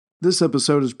This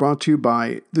episode is brought to you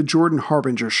by The Jordan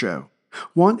Harbinger Show.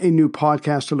 Want a new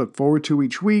podcast to look forward to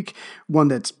each week? One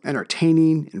that's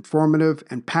entertaining, informative,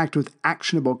 and packed with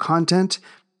actionable content?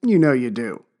 You know you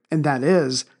do. And that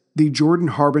is The Jordan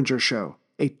Harbinger Show,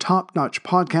 a top-notch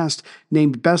podcast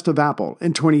named Best of Apple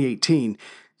in 2018,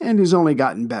 and has only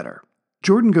gotten better.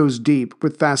 Jordan goes deep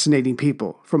with fascinating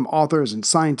people, from authors and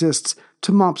scientists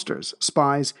to mobsters,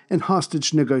 spies, and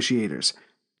hostage negotiators.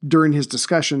 During his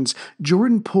discussions,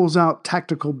 Jordan pulls out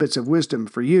tactical bits of wisdom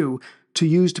for you to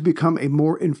use to become a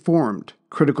more informed,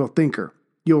 critical thinker.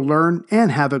 You'll learn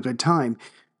and have a good time.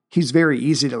 He's very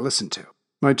easy to listen to.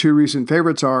 My two recent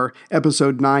favorites are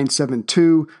Episode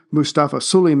 972, Mustafa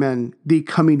Suleiman, The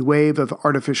Coming Wave of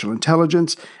Artificial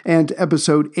Intelligence, and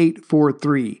Episode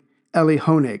 843, Eli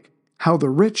Honig, How the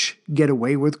Rich Get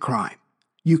Away with Crime.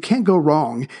 You can't go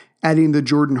wrong adding The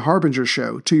Jordan Harbinger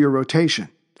Show to your rotation.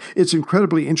 It's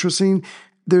incredibly interesting.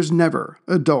 There's never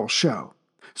a dull show.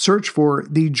 Search for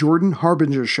The Jordan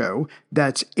Harbinger Show,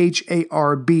 that's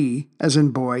Harb as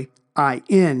in boy,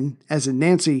 IN as in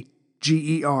Nancy,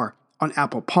 GER, on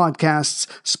Apple Podcasts,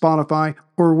 Spotify,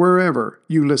 or wherever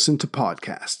you listen to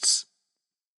podcasts.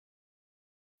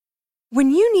 When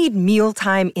you need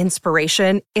mealtime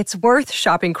inspiration, it's worth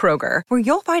shopping Kroger, where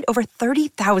you'll find over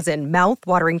 30,000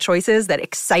 mouth-watering choices that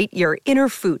excite your inner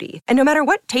foodie. And no matter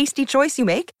what tasty choice you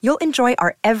make, you'll enjoy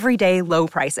our everyday low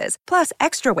prices, plus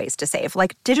extra ways to save,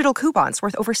 like digital coupons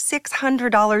worth over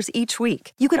 $600 each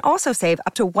week. You can also save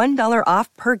up to $1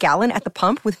 off per gallon at the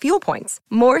pump with fuel points.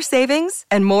 More savings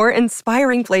and more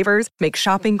inspiring flavors make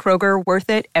shopping Kroger worth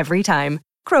it every time.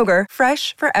 Kroger,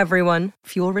 fresh for everyone.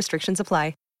 Fuel restrictions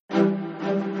apply.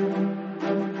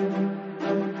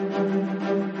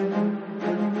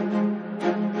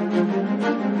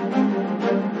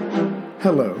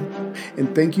 Hello,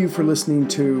 and thank you for listening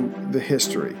to The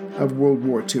History of World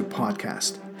War II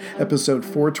podcast, episode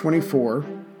 424,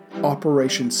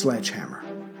 Operation Sledgehammer.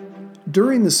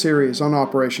 During the series on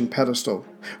Operation Pedestal,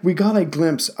 we got a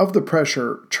glimpse of the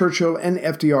pressure Churchill and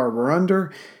FDR were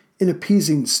under in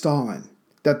appeasing Stalin,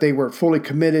 that they were fully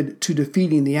committed to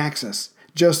defeating the Axis,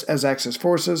 just as Axis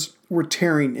forces were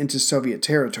tearing into Soviet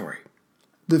territory.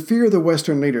 The fear the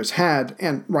Western leaders had,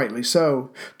 and rightly so,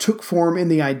 took form in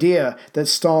the idea that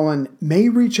Stalin may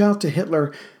reach out to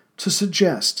Hitler to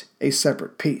suggest a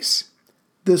separate peace.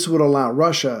 This would allow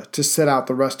Russia to sit out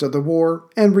the rest of the war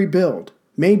and rebuild,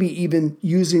 maybe even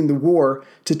using the war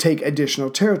to take additional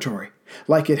territory,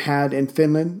 like it had in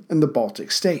Finland and the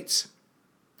Baltic states.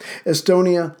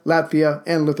 Estonia, Latvia,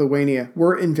 and Lithuania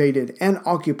were invaded and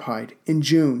occupied in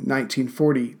June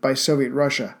 1940 by Soviet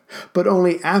Russia, but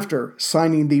only after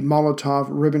signing the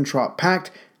Molotov-Ribbentrop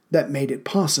Pact that made it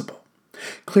possible.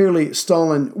 Clearly,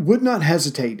 Stalin would not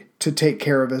hesitate to take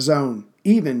care of his own,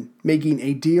 even making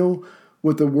a deal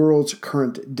with the world's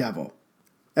current devil.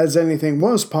 As anything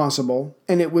was possible,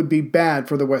 and it would be bad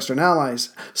for the Western Allies,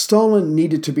 Stalin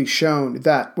needed to be shown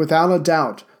that, without a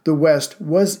doubt, the West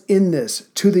was in this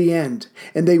to the end,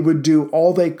 and they would do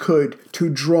all they could to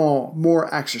draw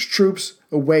more Axis troops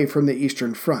away from the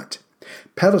Eastern Front.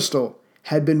 Pedestal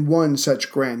had been one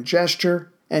such grand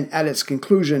gesture, and at its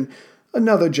conclusion,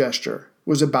 another gesture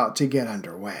was about to get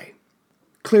underway.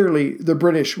 Clearly, the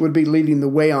British would be leading the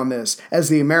way on this, as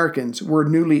the Americans were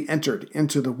newly entered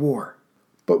into the war.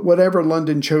 But whatever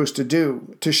London chose to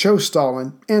do to show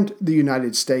Stalin and the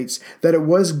United States that it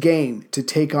was game to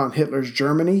take on Hitler's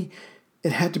Germany,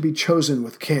 it had to be chosen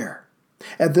with care.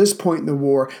 At this point in the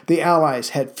war, the Allies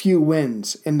had few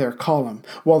wins in their column,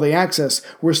 while the Axis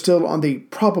were still on the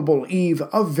probable eve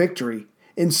of victory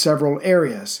in several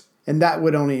areas, and that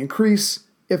would only increase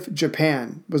if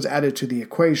Japan was added to the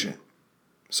equation.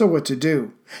 So what to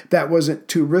do? That wasn't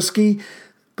too risky,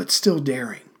 but still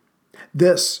daring.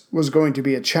 This was going to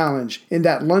be a challenge in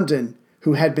that London,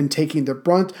 who had been taking the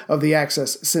brunt of the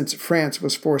Axis since France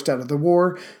was forced out of the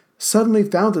war, suddenly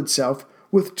found itself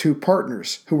with two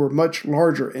partners who were much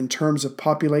larger in terms of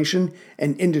population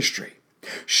and industry.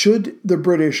 Should the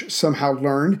British somehow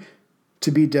learn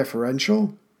to be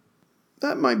deferential?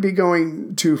 That might be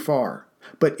going too far.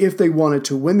 But if they wanted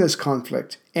to win this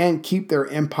conflict and keep their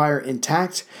empire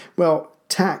intact, well,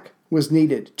 tact was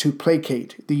needed to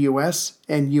placate the US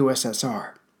and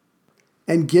USSR.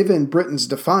 And given Britain's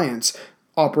defiance,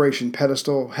 Operation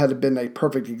Pedestal had been a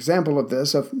perfect example of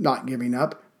this, of not giving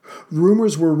up.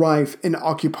 Rumors were rife in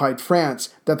occupied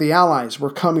France that the Allies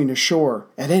were coming ashore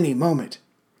at any moment.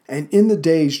 And in the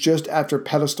days just after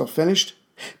Pedestal finished,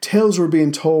 tales were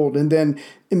being told and then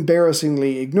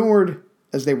embarrassingly ignored,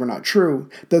 as they were not true,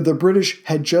 that the British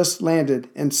had just landed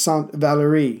in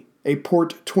Sainte-Valery, a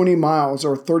port 20 miles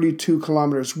or 32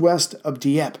 kilometers west of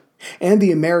Dieppe, and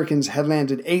the Americans had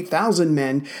landed 8,000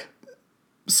 men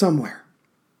somewhere.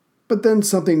 But then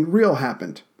something real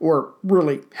happened, or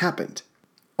really happened.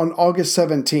 On August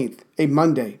 17th, a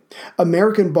Monday,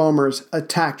 American bombers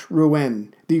attacked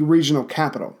Rouen, the regional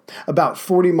capital, about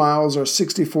 40 miles or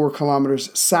 64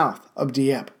 kilometers south of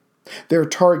Dieppe. Their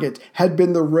target had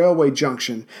been the railway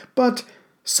junction, but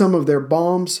some of their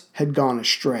bombs had gone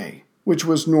astray, which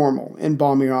was normal in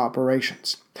bombing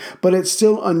operations. But it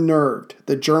still unnerved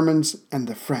the Germans and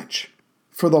the French,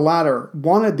 for the latter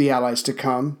wanted the Allies to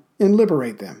come and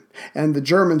liberate them, and the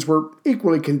Germans were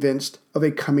equally convinced of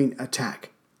a coming attack.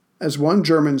 As one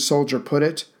German soldier put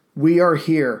it, "We are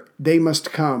here, they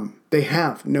must come, they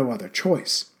have no other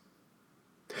choice."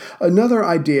 Another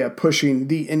idea pushing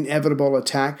the inevitable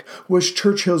attack was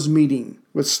Churchill's meeting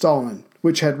with Stalin,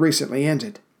 which had recently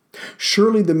ended.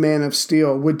 Surely the Man of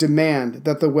Steel would demand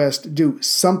that the West do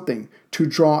something to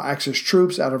draw Axis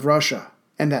troops out of Russia,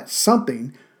 and that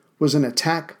something was an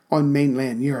attack on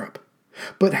mainland Europe.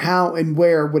 But how and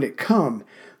where would it come?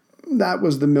 That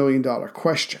was the million-dollar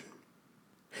question.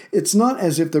 It's not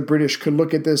as if the British could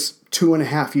look at this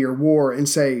 2.5-year war and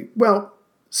say, well,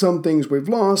 some things we've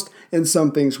lost and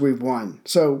some things we've won,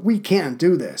 so we can't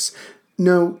do this.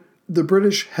 No, the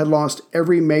British had lost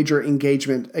every major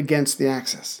engagement against the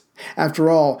Axis. After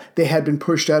all, they had been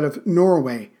pushed out of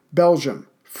Norway, Belgium,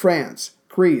 France,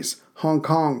 Greece, Hong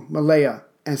Kong, Malaya,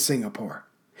 and Singapore.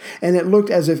 And it looked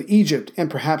as if Egypt and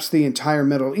perhaps the entire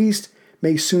Middle East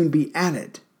may soon be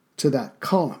added to that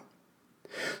column.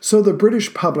 So the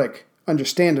British public,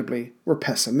 understandably, were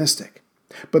pessimistic.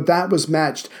 But that was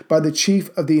matched by the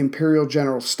chief of the Imperial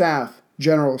General Staff,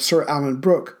 General Sir Alan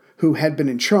Brooke, who had been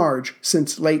in charge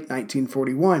since late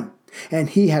 1941, and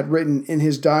he had written in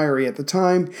his diary at the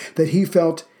time that he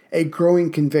felt a growing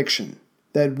conviction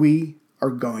that we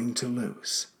are going to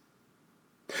lose.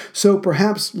 So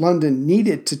perhaps London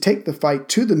needed to take the fight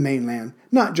to the mainland,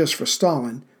 not just for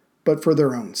Stalin, but for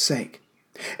their own sake.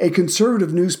 A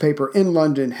conservative newspaper in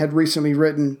London had recently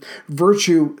written,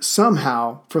 "Virtue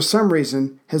somehow, for some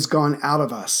reason, has gone out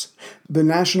of us. The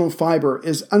national fiber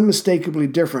is unmistakably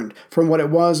different from what it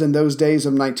was in those days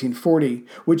of 1940,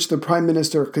 which the Prime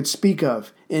Minister could speak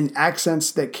of in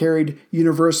accents that carried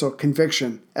universal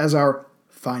conviction as our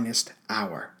finest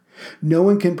hour. No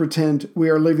one can pretend we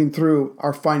are living through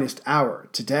our finest hour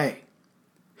today."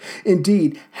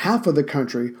 Indeed, half of the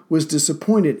country was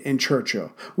disappointed in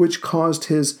Churchill, which caused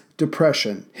his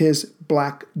depression, his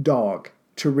black dog,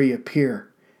 to reappear.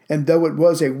 And though it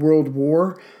was a world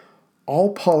war,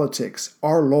 all politics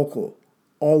are local,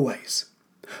 always.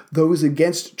 Those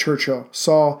against Churchill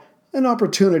saw an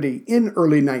opportunity in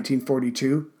early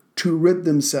 1942 to rid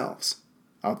themselves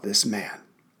of this man.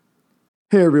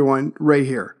 Hey everyone, Ray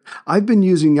here. I've been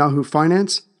using Yahoo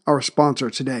Finance, our sponsor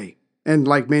today. And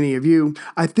like many of you,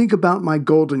 I think about my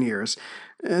golden years,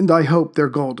 and I hope they're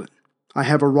golden. I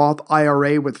have a Roth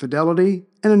IRA with Fidelity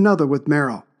and another with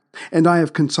Merrill, and I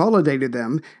have consolidated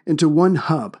them into one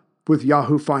hub with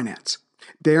Yahoo Finance.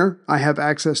 There, I have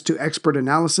access to expert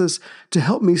analysis to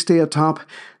help me stay atop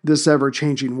this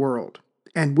ever-changing world.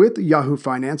 And with Yahoo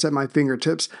Finance at my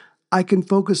fingertips, I can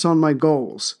focus on my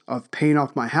goals of paying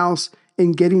off my house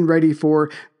and getting ready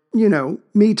for,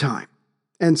 me time.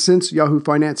 And since Yahoo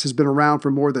Finance has been around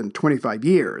for more than 25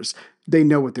 years, they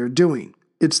know what they're doing.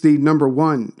 It's the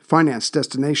 #1 finance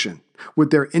destination,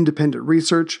 with their independent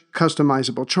research,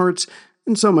 customizable charts,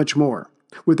 and so much more.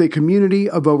 With a community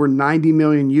of over 90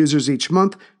 million users each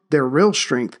month, their real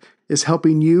strength is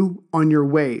helping you on your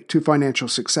way to financial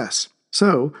success.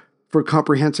 So, for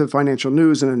comprehensive financial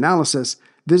news and analysis,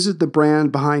 visit the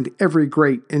brand behind every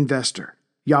great investor,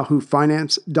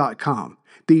 yahoofinance.com.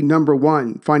 The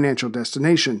 #1 financial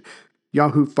destination,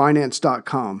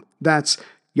 yahoofinance.com. That's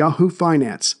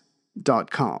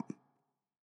yahoofinance.com.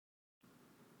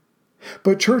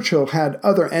 But Churchill had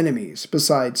other enemies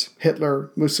besides Hitler,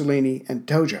 Mussolini, and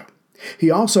Tojo. He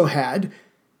also had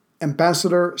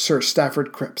Ambassador Sir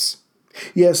Stafford Cripps.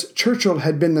 Yes, Churchill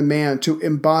had been the man to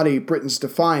embody Britain's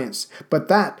defiance, but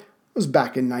that was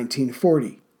back in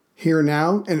 1940. Here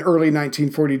now, in early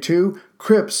 1942,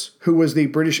 Cripps, who was the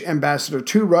British ambassador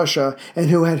to Russia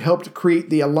and who had helped create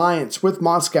the alliance with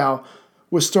Moscow,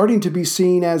 was starting to be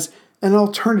seen as an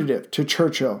alternative to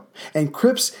Churchill, and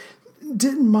Cripps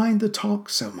didn't mind the talk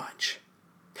so much.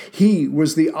 He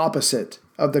was the opposite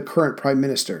of the current prime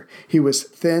minister. He was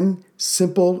thin,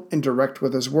 simple, and direct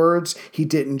with his words. He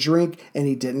didn't drink, and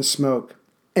he didn't smoke.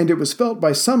 And it was felt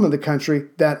by some of the country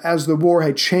that as the war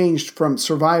had changed from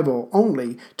survival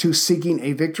only to seeking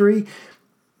a victory,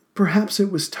 perhaps it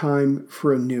was time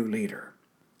for a new leader.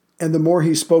 And the more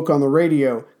he spoke on the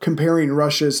radio, comparing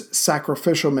Russia's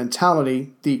sacrificial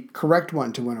mentality, the correct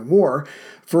one to win a war,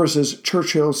 versus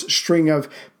Churchill's string of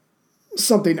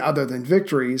something other than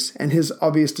victories and his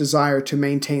obvious desire to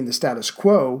maintain the status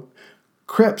quo,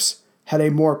 Cripps had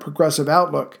a more progressive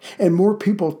outlook, and more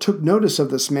people took notice of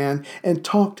this man and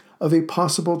talked of a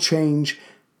possible change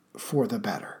for the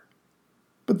better.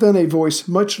 But then a voice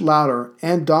much louder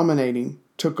and dominating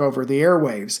took over the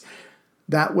airwaves.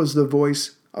 That was the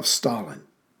voice of Stalin.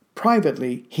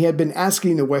 Privately, he had been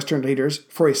asking the Western leaders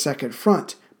for a second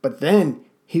front, but then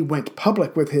he went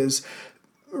public with his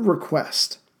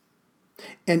request.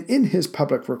 And in his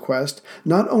public request,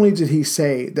 not only did he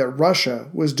say that Russia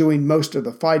was doing most of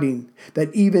the fighting,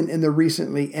 that even in the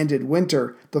recently ended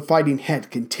winter, the fighting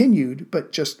had continued,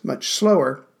 but just much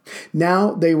slower.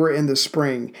 Now they were in the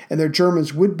spring, and the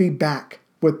Germans would be back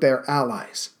with their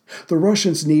allies. The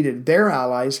Russians needed their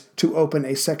allies to open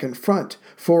a second front,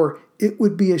 for it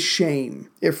would be a shame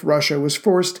if Russia was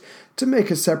forced to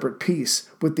make a separate peace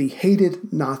with the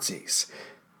hated Nazis.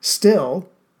 Still,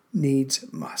 needs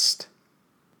must.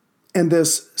 And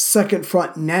this second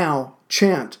front now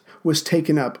chant was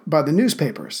taken up by the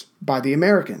newspapers, by the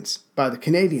Americans, by the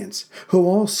Canadians, who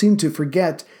all seemed to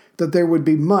forget that there would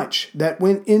be much that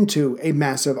went into a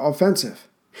massive offensive.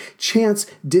 Chants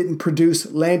didn't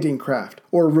produce landing craft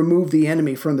or remove the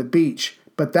enemy from the beach,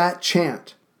 but that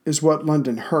chant is what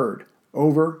London heard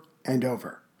over and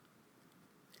over.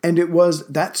 And it was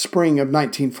that spring of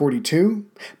 1942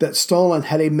 that Stalin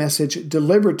had a message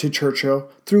delivered to Churchill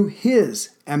through his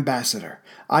ambassador,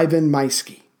 Ivan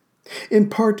Maisky. In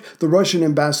part, the Russian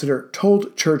ambassador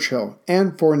told Churchill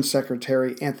and Foreign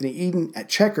Secretary Anthony Eden at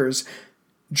Chequers,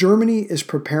 Germany is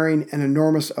preparing an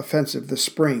enormous offensive this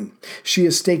spring. She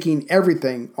is staking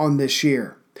everything on this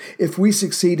year. If we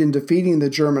succeed in defeating the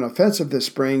German offensive this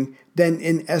spring, then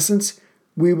in essence,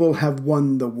 we will have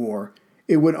won the war.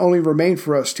 It would only remain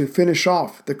for us to finish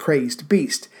off the crazed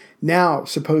beast. Now,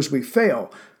 suppose we fail.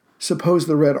 Suppose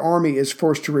the Red Army is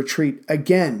forced to retreat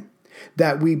again,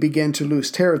 that we begin to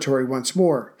lose territory once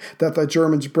more, that the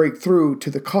Germans break through to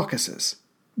the Caucasus.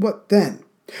 What then?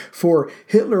 For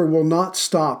Hitler will not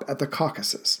stop at the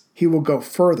Caucasus. He will go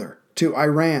further to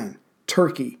Iran,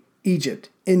 Turkey, Egypt,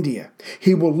 India.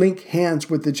 He will link hands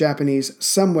with the Japanese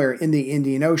somewhere in the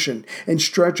Indian Ocean and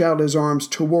stretch out his arms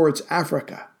towards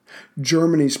Africa.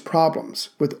 Germany's problems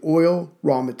with oil,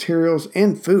 raw materials,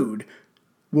 and food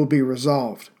will be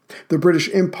resolved. The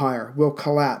British Empire will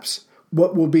collapse.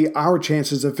 What will be our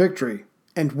chances of victory?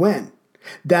 And when?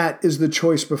 That is the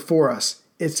choice before us.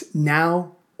 It's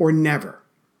now or never.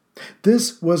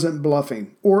 This wasn't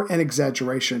bluffing or an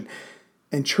exaggeration,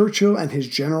 and Churchill and his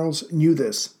generals knew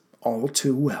this all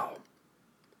too well.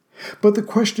 But the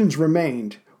questions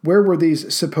remained. Where were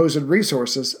these supposed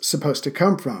resources supposed to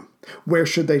come from? Where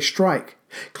should they strike?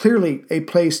 Clearly a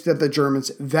place that the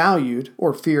Germans valued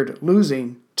or feared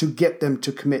losing to get them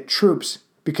to commit troops,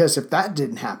 because if that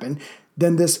didn't happen,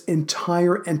 then this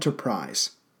entire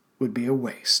enterprise would be a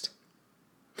waste.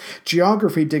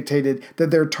 Geography dictated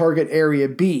that their target area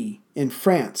be in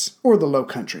France or the Low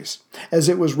Countries, as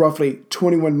it was roughly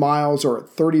 21 miles or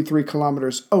 33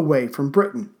 kilometers away from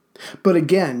Britain. But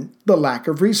again, the lack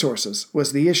of resources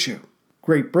was the issue.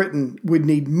 Great Britain would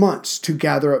need months to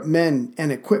gather up men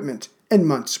and equipment, and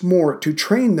months more to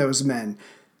train those men.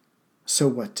 So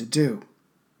what to do?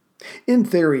 In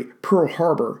theory, Pearl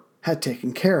Harbor had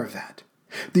taken care of that.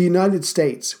 The United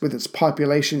States, with its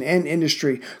population and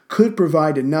industry, could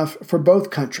provide enough for both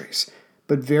countries.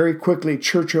 But very quickly,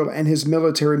 Churchill and his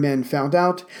military men found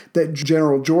out that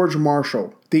General George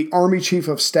Marshall, the Army Chief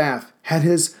of Staff, had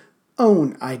his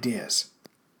own ideas.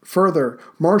 Further,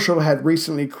 Marshall had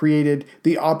recently created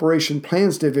the Operation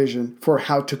Plans Division for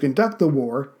how to conduct the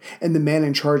war, and the man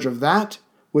in charge of that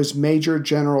was Major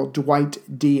General Dwight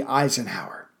D.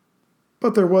 Eisenhower.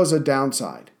 But there was a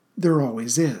downside. There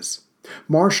always is.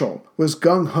 Marshall was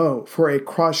gung-ho for a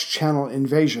cross-channel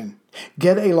invasion.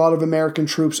 Get a lot of American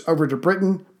troops over to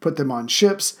Britain, put them on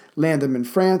ships, land them in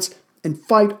France, and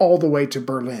fight all the way to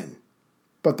Berlin.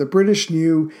 But the British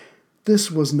knew this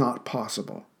was not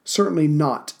possible, certainly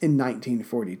not in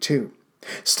 1942.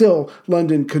 Still,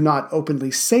 London could not openly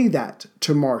say that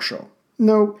to Marshall.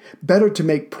 No, better to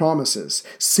make promises,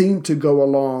 seem to go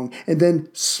along, and then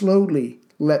slowly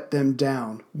let them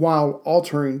down, while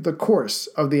altering the course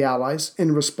of the Allies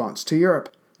in response to Europe,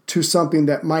 to something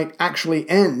that might actually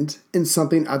end in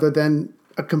something other than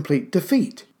a complete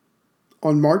defeat.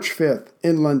 On March 5th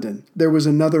in London, there was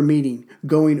another meeting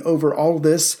going over all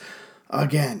this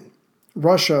again.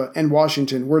 Russia and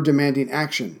Washington were demanding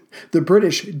action. The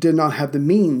British did not have the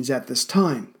means at this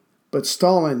time. but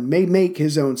Stalin may make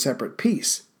his own separate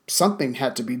peace. Something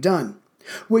had to be done,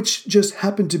 which just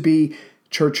happened to be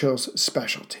Churchill's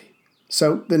specialty.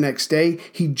 So the next day,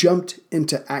 he jumped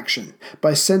into action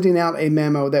by sending out a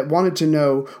memo that wanted to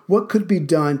know what could be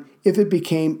done if it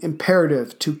became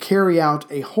imperative to carry out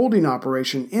a holding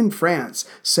operation in France,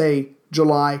 say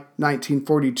July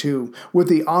 1942, with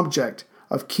the object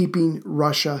of keeping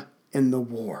Russia in the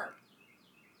war.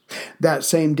 That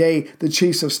same day, the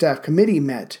Chiefs of Staff Committee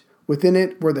met. Within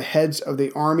it were the heads of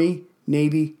the Army,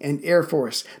 Navy, and Air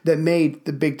Force that made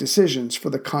the big decisions for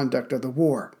the conduct of the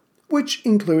war, which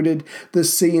included the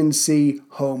C&C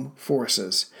Home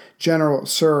Forces, General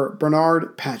Sir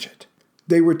Bernard Paget.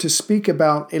 They were to speak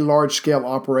about a large-scale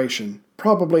operation,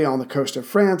 probably on the coast of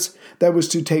France, that was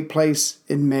to take place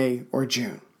in May or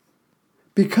June.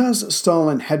 Because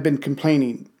Stalin had been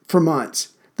complaining for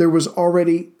months, there was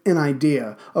already an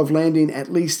idea of landing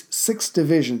at least 6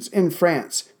 divisions in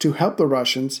France to help the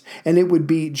Russians, and it would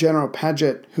be General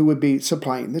Paget who would be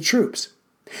supplying the troops.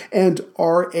 And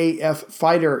RAF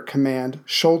Fighter Command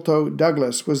Sholto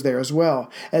Douglas was there as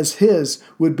well, as his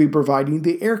would be providing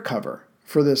the air cover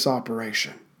for this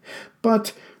operation.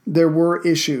 But there were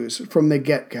issues from the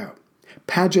get-go.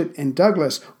 Paget and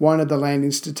Douglas wanted the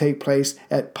landings to take place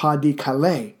at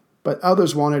Pas-de-Calais, but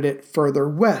others wanted it further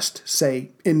west, say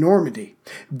in Normandy.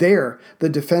 There, the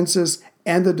defenses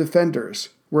and the defenders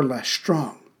were less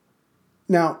strong.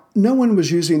 Now, no one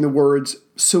was using the words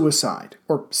suicide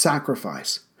or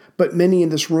sacrifice, but many in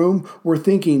this room were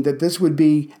thinking that this would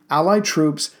be Allied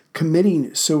troops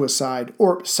committing suicide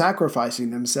or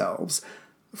sacrificing themselves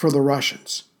for the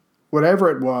Russians.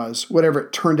 Whatever it was, whatever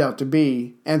it turned out to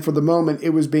be, and for the moment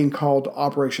it was being called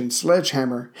Operation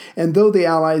Sledgehammer, and though the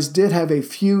Allies did have a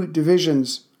few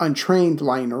divisions untrained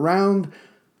lying around,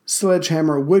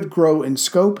 Sledgehammer would grow in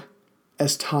scope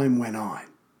as time went on.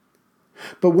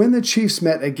 But when the chiefs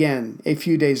met again a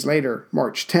few days later,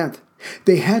 March 10th,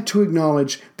 they had to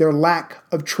acknowledge their lack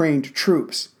of trained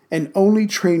troops, and only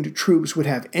trained troops would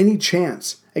have any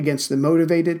chance against the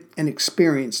motivated and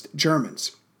experienced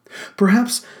Germans.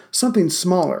 Perhaps something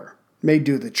smaller may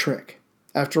do the trick.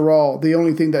 After all, the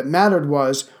only thing that mattered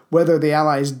was whether the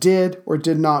Allies did or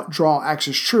did not draw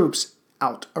Axis troops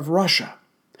out of Russia.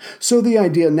 So the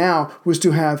idea now was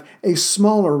to have a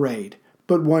smaller raid,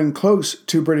 but one close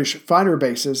to British fighter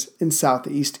bases in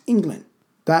southeast England.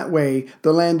 That way,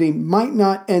 the landing might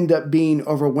not end up being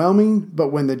overwhelming, but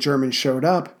when the Germans showed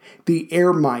up, the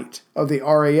air might of the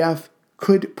RAF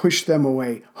could push them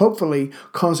away, hopefully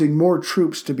causing more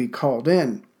troops to be called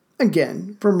in,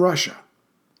 again from Russia.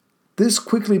 This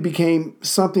quickly became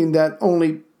something that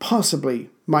only possibly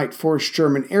might force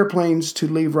German airplanes to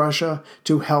leave Russia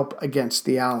to help against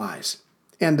the Allies.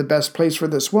 And the best place for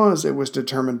this was, it was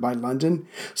determined by London,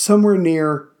 somewhere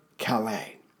near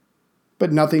Calais.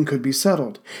 But nothing could be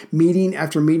settled. Meeting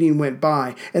after meeting went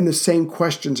by, and the same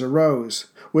questions arose.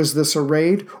 Was this a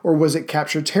raid, or was it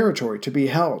captured territory to be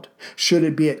held? Should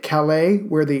it be at Calais,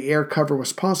 where the air cover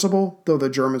was possible, though the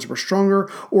Germans were stronger,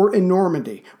 or in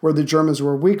Normandy, where the Germans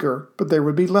were weaker, but there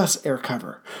would be less air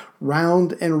cover?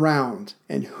 Round,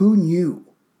 and who knew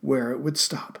where it would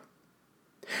stop?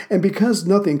 And because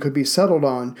nothing could be settled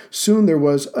on, soon there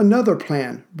was another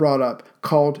plan brought up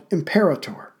called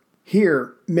Imperator.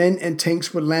 Here, men and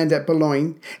tanks would land at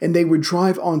Boulogne, and they would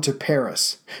drive on to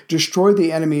Paris, destroy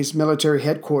the enemy's military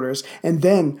headquarters, and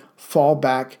then fall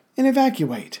back and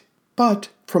evacuate, but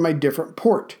from a different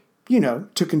port,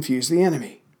 to confuse the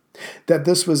enemy. That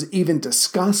this was even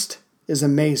discussed is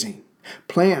amazing.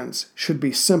 Plans should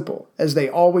be simple, as they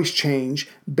always change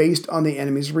based on the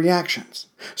enemy's reactions.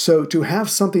 So to have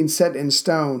something set in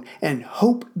stone and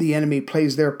hope the enemy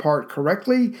plays their part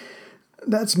correctly,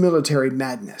 that's military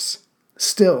madness.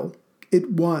 Still,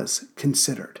 it was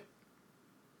considered.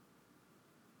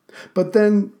 But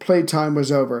then playtime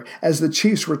was over, as the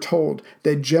chiefs were told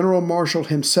that General Marshall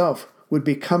himself would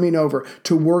be coming over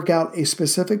to work out a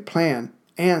specific plan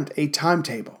and a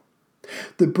timetable.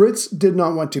 The Brits did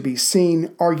not want to be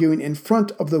seen arguing in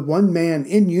front of the one man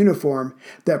in uniform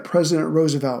that President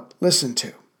Roosevelt listened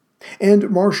to.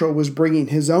 And Marshall was bringing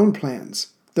his own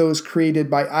plans, those created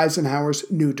by Eisenhower's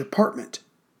new department.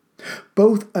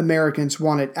 Both Americans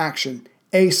wanted action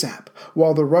ASAP,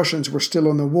 while the Russians were still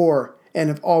in the war, and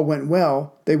if all went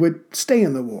well, they would stay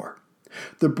in the war.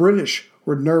 The British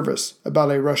were nervous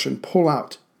about a Russian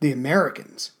pullout. The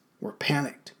Americans were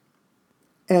panicked.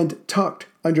 And tucked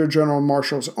under General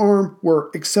Marshall's arm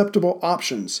were acceptable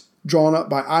options drawn up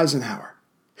by Eisenhower.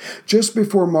 Just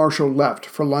before Marshall left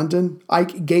for London,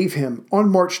 Ike gave him, on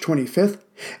March 25th,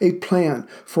 a plan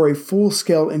for a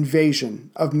full-scale invasion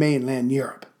of mainland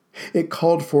Europe. It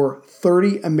called for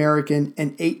 30 American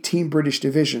and 18 British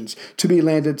divisions to be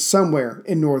landed somewhere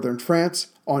in northern France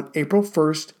on April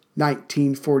 1st,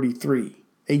 1943,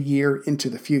 a year into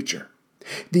the future.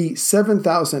 The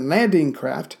 7,000 landing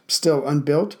craft, still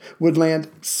unbuilt, would land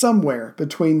somewhere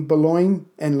between Boulogne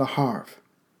and Le Havre.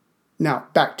 Now,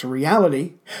 back to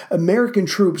reality, American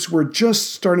troops were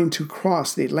just starting to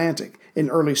cross the Atlantic in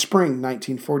early spring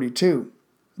 1942.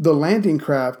 The landing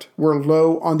craft were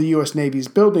low on the U.S. Navy's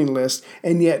building list,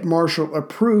 and yet Marshall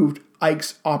approved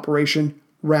Ike's Operation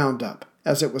Roundup,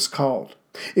 as it was called.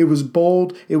 It was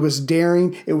bold, it was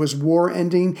daring, it was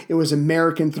war-ending, it was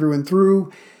American through and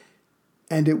through,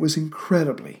 and it was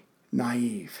incredibly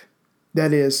naive.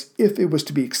 That is, if it was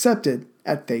to be accepted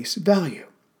at face value.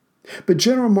 But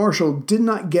General Marshall did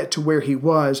not get to where he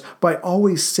was by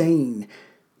always saying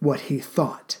what he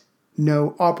thought.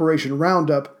 No, Operation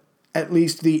Roundup, at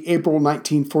least the April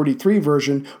 1943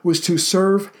 version, was to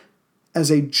serve as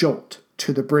a jolt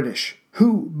to the British,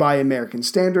 who, by American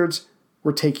standards,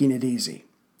 were taking it easy.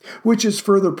 Which is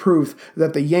further proof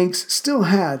that the Yanks still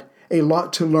had a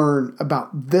lot to learn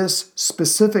about this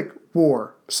specific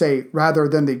war, say, rather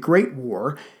than the Great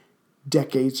War,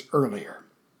 decades earlier.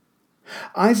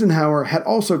 Eisenhower had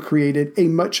also created a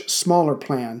much smaller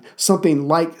plan, something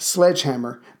like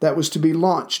Sledgehammer, that was to be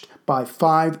launched by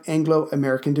 5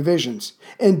 Anglo-American divisions,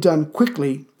 and done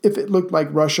quickly if it looked like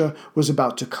Russia was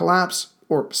about to collapse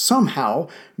or somehow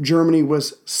Germany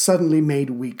was suddenly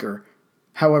made weaker.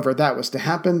 However that was to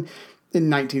happen in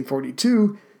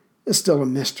 1942 is still a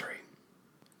mystery.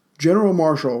 General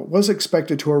Marshall was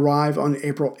expected to arrive on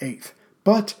April 8th,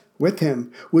 but with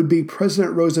him would be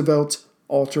President Roosevelt's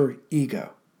alter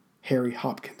ego, Harry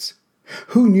Hopkins.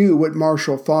 Who knew what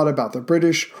Marshall thought about the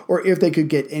British or if they could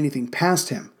get anything past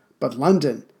him? But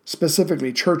London,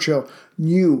 specifically Churchill,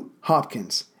 knew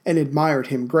Hopkins and admired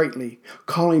him greatly,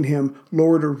 calling him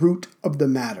Lord Root of the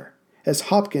Matter, as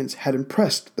Hopkins had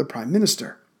impressed the Prime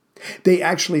Minister. They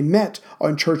actually met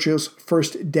on Churchill's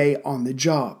first day on the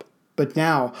job, but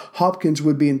now Hopkins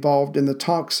would be involved in the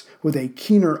talks with a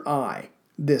keener eye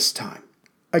this time.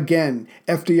 Again,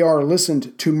 FDR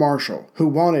listened to Marshall, who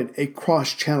wanted a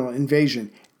cross-channel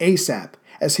invasion ASAP,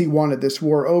 as he wanted this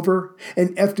war over,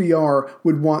 and FDR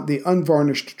would want the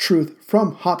unvarnished truth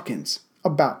from Hopkins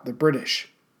about the British.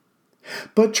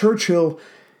 But Churchill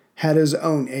had his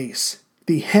own ace,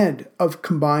 the head of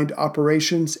Combined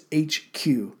Operations HQ,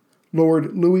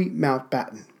 Lord Louis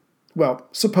Mountbatten. Well,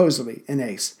 supposedly an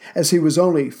ace, as he was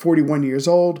only 41 years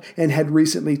old and had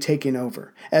recently taken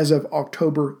over, as of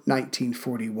October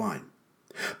 1941.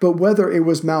 But whether it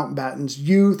was Mountbatten's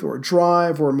youth or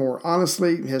drive, or more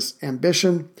honestly, his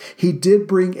ambition, he did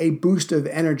bring a boost of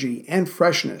energy and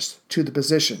freshness to the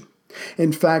position.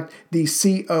 In fact, the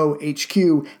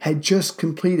COHQ had just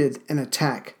completed an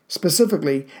attack,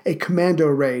 specifically a commando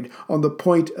raid on the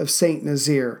point of Saint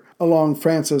Nazaire along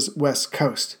France's west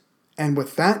coast. And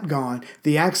with that gone,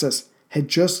 the Axis had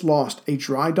just lost a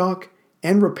dry dock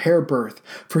and repair berth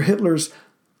for Hitler's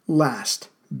last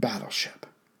battleship.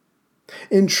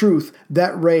 In truth,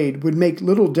 that raid would make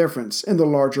little difference in the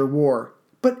larger war,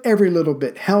 but every little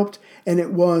bit helped, and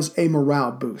it was a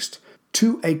morale boost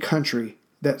to a country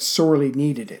that sorely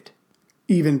needed it.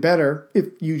 Even better, if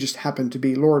you just happened to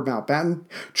be Lord Mountbatten,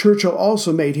 Churchill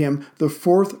also made him the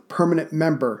 4th permanent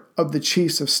member of the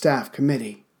Chiefs of Staff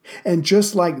Committee. And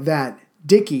just like that,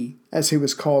 Dickie, as he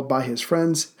was called by his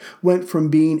friends, went from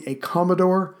being a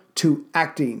Commodore to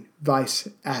acting Vice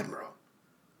Admiral.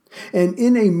 And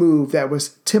in a move that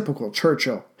was typical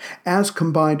Churchill, as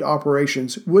Combined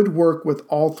Operations would work with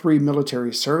all 3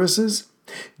 military services,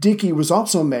 Dickie was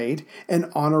also made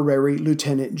an honorary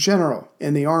lieutenant general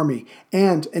in the Army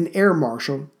and an air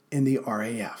marshal in the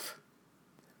RAF.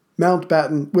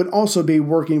 Mountbatten would also be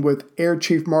working with Air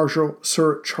Chief Marshal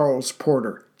Sir Charles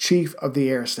Porter, Chief of the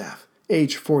Air Staff,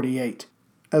 age 48,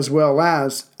 as well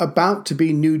as about to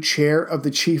be new chair of the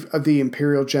Chief of the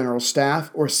Imperial General Staff,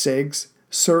 or SIGs,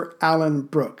 Sir Alan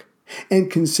Brooke.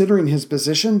 And considering his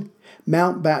position,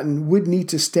 Mountbatten would need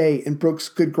to stay in Brooke's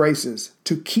good graces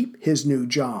to keep his new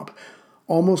job,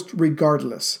 almost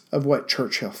regardless of what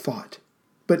Churchill thought.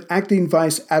 But acting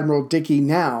Vice Admiral Dickie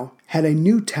now had a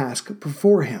new task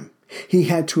before him. He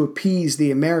had to appease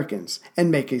the Americans and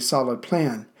make a solid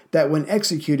plan that, when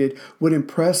executed, would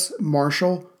impress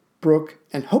Marshall, Brooke,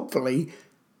 and hopefully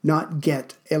not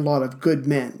get a lot of good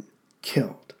men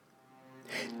killed.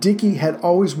 Dickie had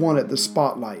always wanted the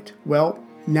spotlight. Well,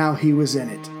 now he was in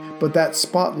it. But that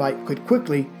spotlight could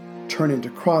quickly turn into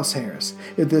crosshairs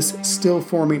if this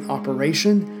still-forming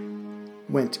operation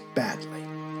went badly.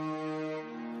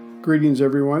 Greetings,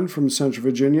 everyone, from Central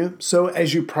Virginia. So,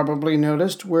 as you probably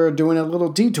noticed, we're doing a little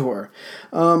detour.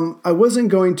 I wasn't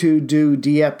going to do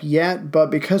Dieppe yet, but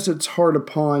because it's hard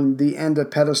upon the end of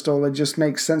Pedestal, it just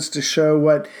makes sense to show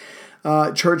what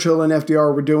Churchill and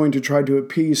FDR were doing to try to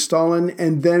appease Stalin.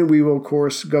 And then we will, of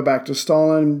course, go back to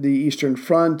Stalin, the Eastern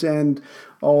Front, and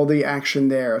all the action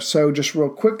there. So, just real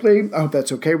quickly, I hope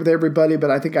that's okay with everybody, but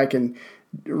I think I can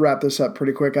wrap this up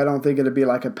pretty quick. I don't think it'll be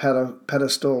like a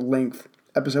pedestal length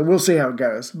episode. We'll see how it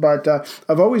goes. But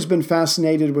I've always been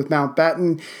fascinated with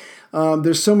Mountbatten.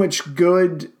 There's so much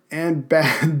good and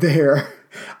bad there.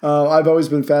 I've always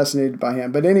been fascinated by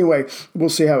him. But anyway, we'll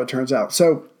see how it turns out.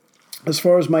 So as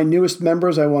far as my newest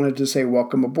members, I wanted to say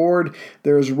welcome aboard.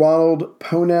 There's Ronald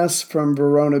Pones from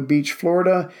Verona Beach,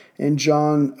 Florida, and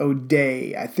John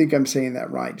O'Day. I think I'm saying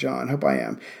that right, John. Hope I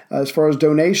am. As far as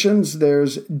donations,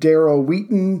 there's Daryl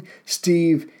Wheaton,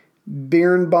 Steve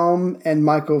Birnbaum, and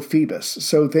Michael Phoebus.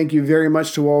 So thank you very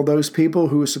much to all those people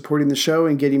who are supporting the show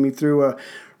and getting me through a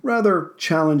rather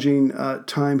challenging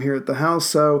time here at the house.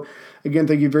 So again,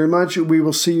 thank you very much. We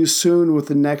will see you soon with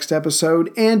the next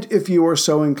episode. And if you are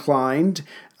so inclined,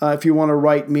 if you want to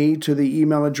write me to the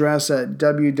email address at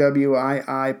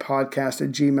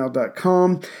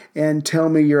wwiipodcast@gmail.com and tell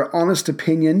me your honest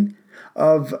opinion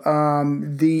of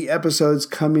the episodes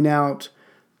coming out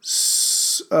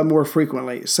more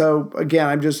frequently. So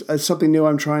again, it's something new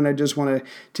I'm trying. I just want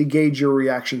to gauge your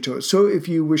reaction to it. So if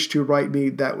you wish to write me,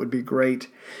 that would be great.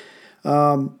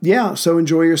 So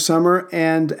enjoy your summer.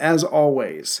 And as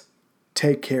always,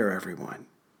 take care, everyone.